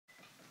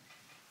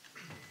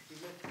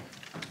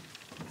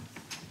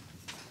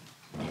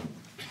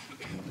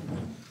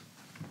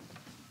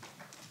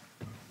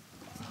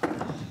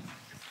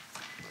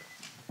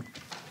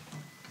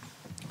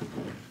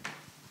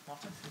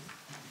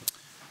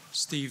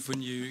Steve,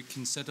 when you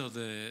consider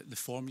the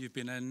form you've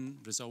been in,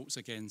 results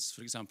against,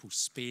 for example,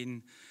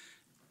 Spain,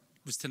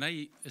 was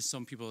tonight, as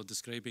some people are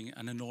describing,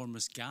 an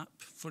enormous gap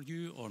for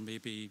you, or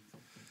maybe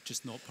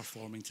just not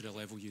performing to the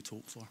level you'd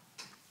hoped for?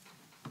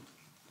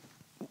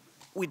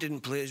 We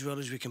didn't play as well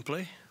as we can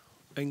play.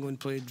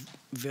 England played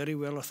very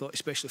well, I thought,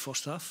 especially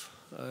first half.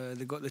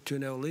 They got the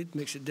 2-0 lead,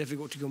 makes it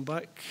difficult to come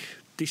back.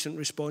 Decent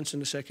response in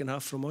the second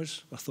half from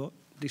us, I thought.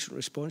 Decent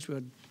response. We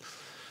had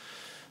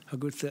a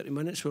good 30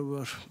 minutes where we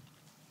were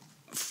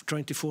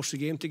trying to force the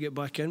game to get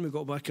back in. We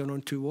got back in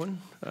on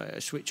 2-1,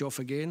 switch off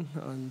again,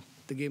 and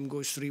the game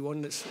goes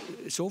 3-1.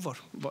 It's over.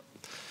 But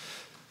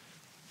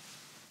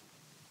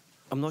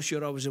I'm not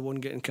sure I was the one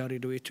getting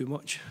carried away too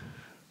much.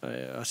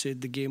 I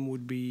said the game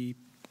would be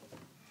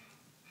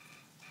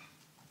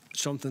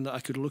something that I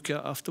could look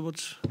at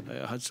afterwards.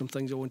 I had some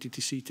things I wanted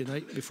to see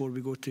tonight before we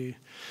go to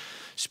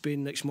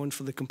Spain next month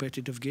for the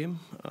competitive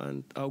game,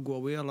 and I'll go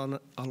away,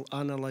 I'll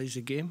analyse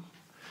the game,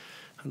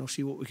 and I'll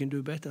see what we can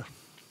do better.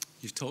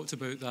 You've talked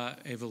about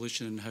that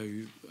evolution and how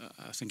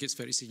I think it's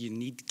fair to say you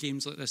need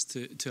games like this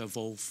to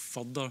evolve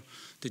further.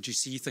 Did you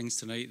see things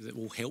tonight that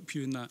will help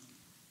you in that?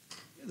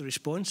 The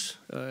response.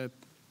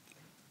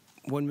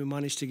 When we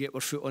managed to get our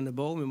foot on the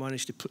ball, we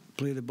managed to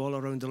play the ball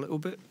around a little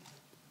bit.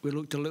 We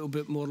looked a little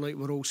bit more like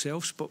our old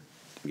selves, but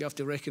you have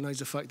to recognise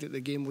the fact that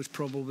the game was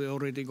probably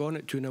already gone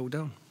at 2-0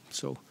 down.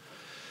 So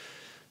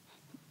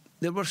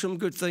there were some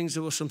good things.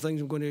 There were some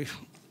things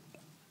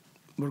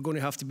we're going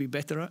to have to be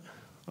better at,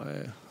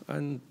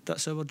 and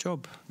that's our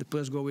job. The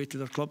players go away to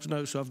their clubs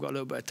now, so I've got a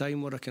little bit of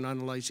time where I can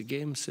analyse the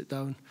game, sit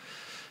down,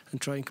 and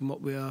try and come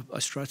up with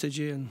a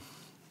strategy, and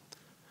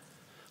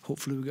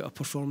hopefully we get a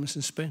performance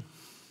in Spain.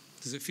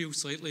 Does it feel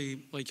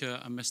slightly like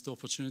a missed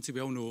opportunity? We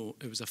all know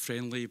it was a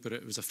friendly, but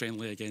it was a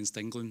friendly against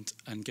England,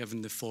 and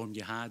given the form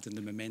you had and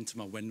the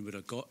momentum a win would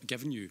have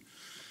given you,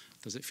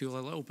 does it feel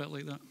a little bit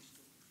like that?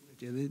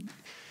 Yeah,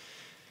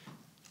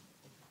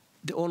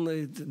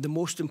 the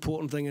most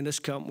important thing in this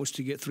camp was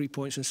to get 3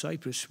 points in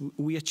Cyprus.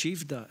 We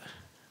achieved that.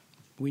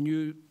 We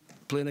knew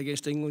playing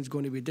against England is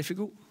going to be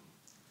difficult.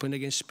 Playing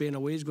against Spain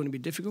away is going to be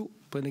difficult.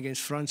 Playing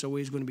against France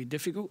away is going to be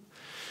difficult.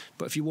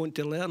 But if you want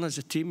to learn as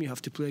a team, you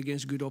have to play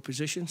against good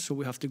opposition. So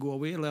we have to go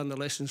away, learn the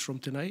lessons from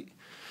tonight,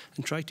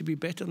 and try to be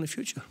better in the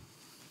future.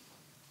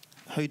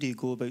 How do you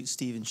go about,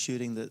 Steve,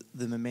 ensuring that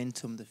the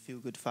momentum, the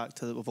feel-good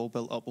factor that we've all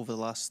built up over the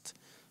last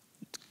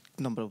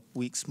number of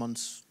weeks,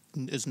 months,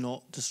 is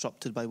not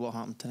disrupted by what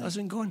happened tonight?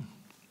 Hasn't gone.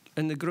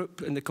 In the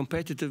group, in the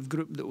competitive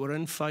group that we're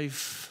in,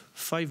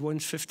 five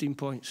wins, 15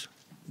 points.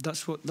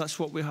 That's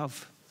what we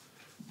have.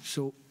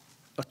 So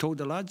I told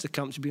the lads the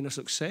camp's been a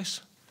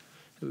success.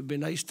 It would be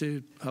nice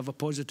to have a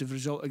positive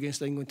result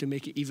against England to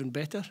make it even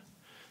better.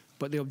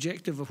 But the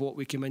objective of what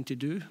we came in to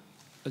do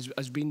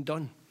has been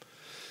done.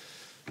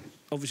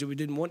 Obviously, we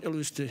didn't want to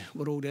lose to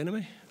our old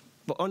enemy.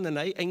 But on the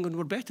night, England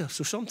were better.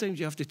 So sometimes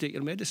you have to take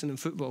your medicine in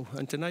football.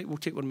 And tonight, we'll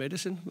take our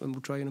medicine and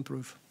we'll try and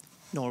improve.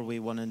 Norway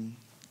won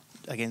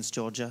against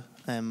Georgia.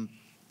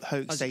 How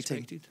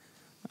exciting?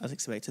 As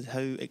expected.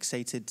 How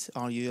excited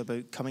are you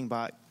about coming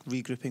back,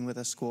 regrouping with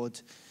a squad,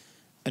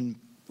 and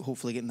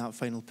hopefully getting that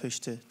final push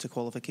to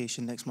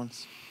qualification next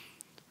month?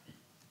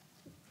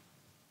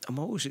 I'm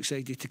always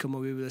excited to come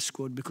away with this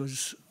squad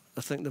because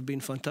I think they've been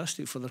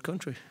fantastic for their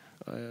country.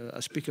 I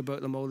speak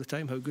about them all the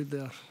time, how good they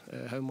are,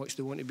 how much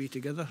they want to be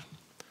together.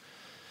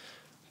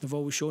 They've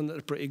always shown that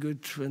they're pretty good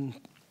when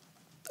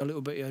a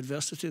little bit of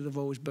adversity. They've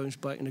always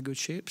bounced back in a good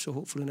shape, so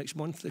hopefully next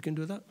month they can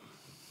do that.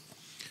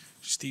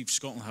 Steve,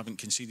 Scotland haven't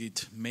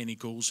conceded many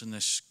goals in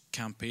this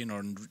campaign or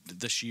in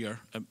this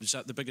year. Was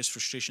that the biggest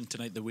frustration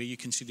tonight, the way you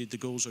conceded the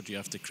goals, or do you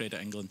have to credit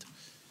England?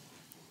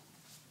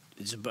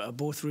 It's a bit of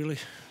both, really.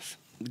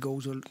 The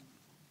goals are...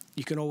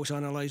 You can always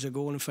analyse a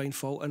goal and find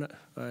fault in it.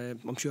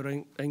 I'm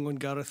sure England,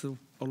 Gareth, will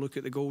look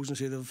at the goals and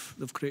say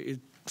they've created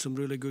some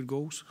really good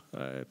goals.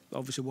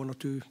 Obviously, one or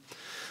two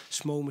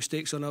small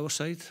mistakes on our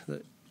side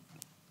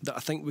that I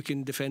think we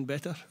can defend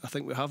better. I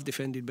think we have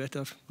defended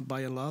better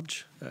by and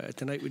large.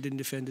 Tonight we didn't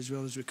defend as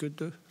well as we could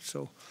do.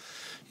 So,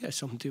 yeah,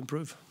 something to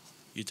improve.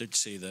 You did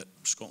say that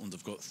Scotland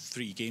have got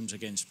 3 games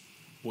against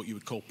what you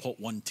would call pot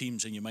 1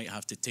 teams, and you might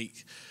have to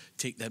take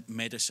that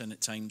medicine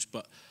at times.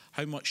 But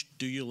how much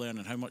do you learn,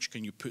 and how much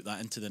can you put that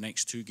into the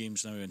next 2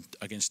 games now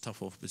against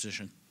tough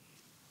opposition?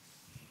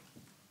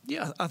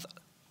 Yeah,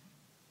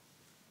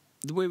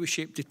 the way we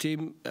shaped the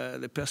team,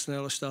 the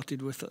personnel I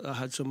started with, I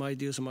had some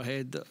ideas in my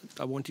head that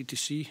I wanted to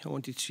see. I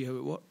wanted to see how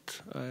it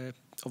worked.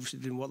 Obviously,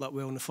 it didn't work that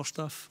well in the first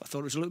half. I thought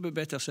it was a little bit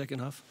better second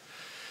half.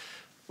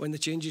 When the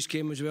changes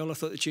came as well, I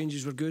thought the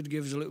changes were good,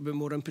 gave us a little bit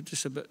more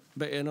impetus, a bit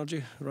of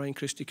energy. Ryan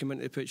Christie came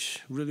into the pitch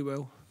really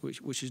well,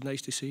 which is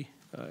nice to see.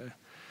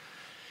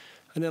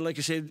 And then, like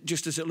I said,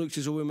 just as it looked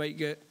as though we might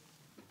get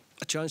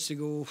a chance to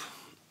go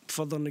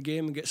further in the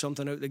game and get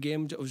something out of the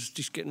game, I was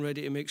just getting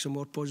ready to make some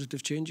more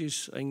positive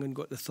changes. England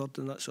got the third,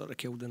 and that sort of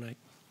killed the night.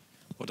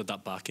 What did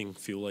that backing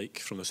feel like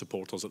from the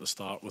supporters at the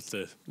start with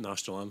the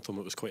national anthem?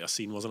 It was quite a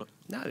scene, wasn't it?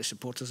 Nah, the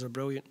supporters are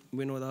brilliant.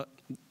 We know that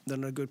they're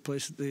in a good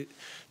place. They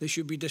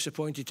should be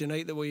disappointed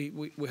tonight that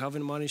we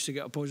haven't managed to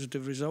get a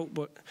positive result,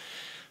 but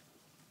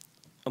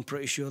I'm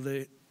pretty sure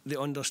they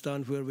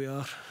understand where we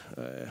are.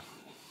 They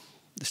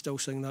still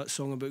sing that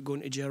song about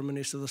going to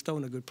Germany, so they're still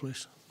in a good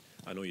place.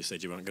 I know you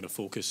said you weren't going to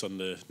focus on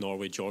the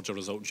Norway-Georgia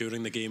result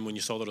during the game. When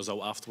you saw the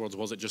result afterwards,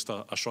 was it just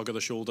a shrug of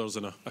the shoulders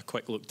and a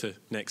quick look to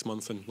next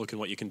month and looking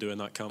what you can do in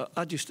that camp?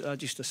 I just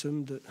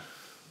assumed that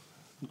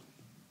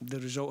the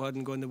result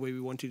hadn't gone the way we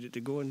wanted it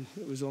to go, and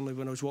it was only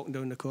when I was walking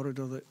down the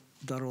corridor that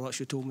Darryl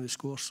actually told me the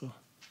score, so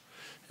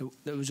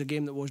it was a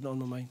game that wasn't on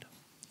my mind.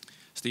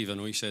 Steve, I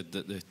know you said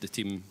that the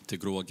team to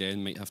grow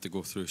again might have to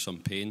go through some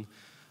pain.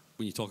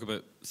 When you talk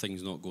about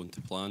things not going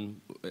to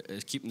plan,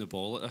 is keeping the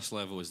ball at this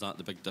level, is that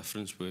the big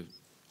difference with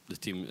the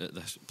team at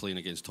this, playing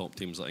against top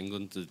teams like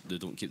England? They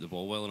don't keep the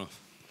ball well enough?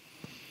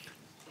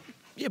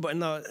 Yeah, but in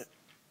that,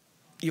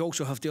 you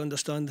also have to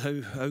understand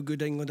how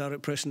good England are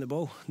at pressing the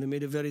ball. They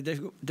made it very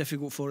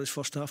difficult for us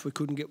first half. We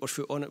couldn't get our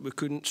foot on it. We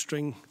couldn't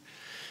string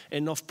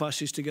enough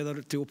passes together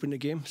to open the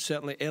game.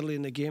 Certainly early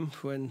in the game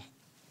when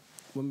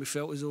we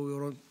felt as though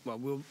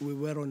we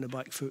were on the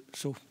back foot.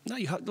 So now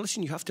you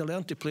have to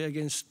learn to play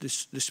against the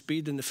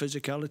speed and the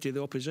physicality of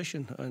the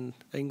opposition, and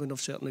England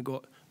have certainly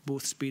got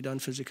both speed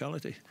and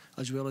physicality,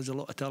 as well as a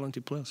lot of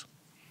talented players.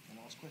 Any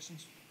last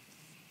questions?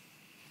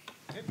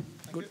 Okay,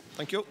 good.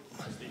 Thank you.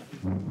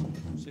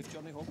 Safe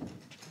journey home.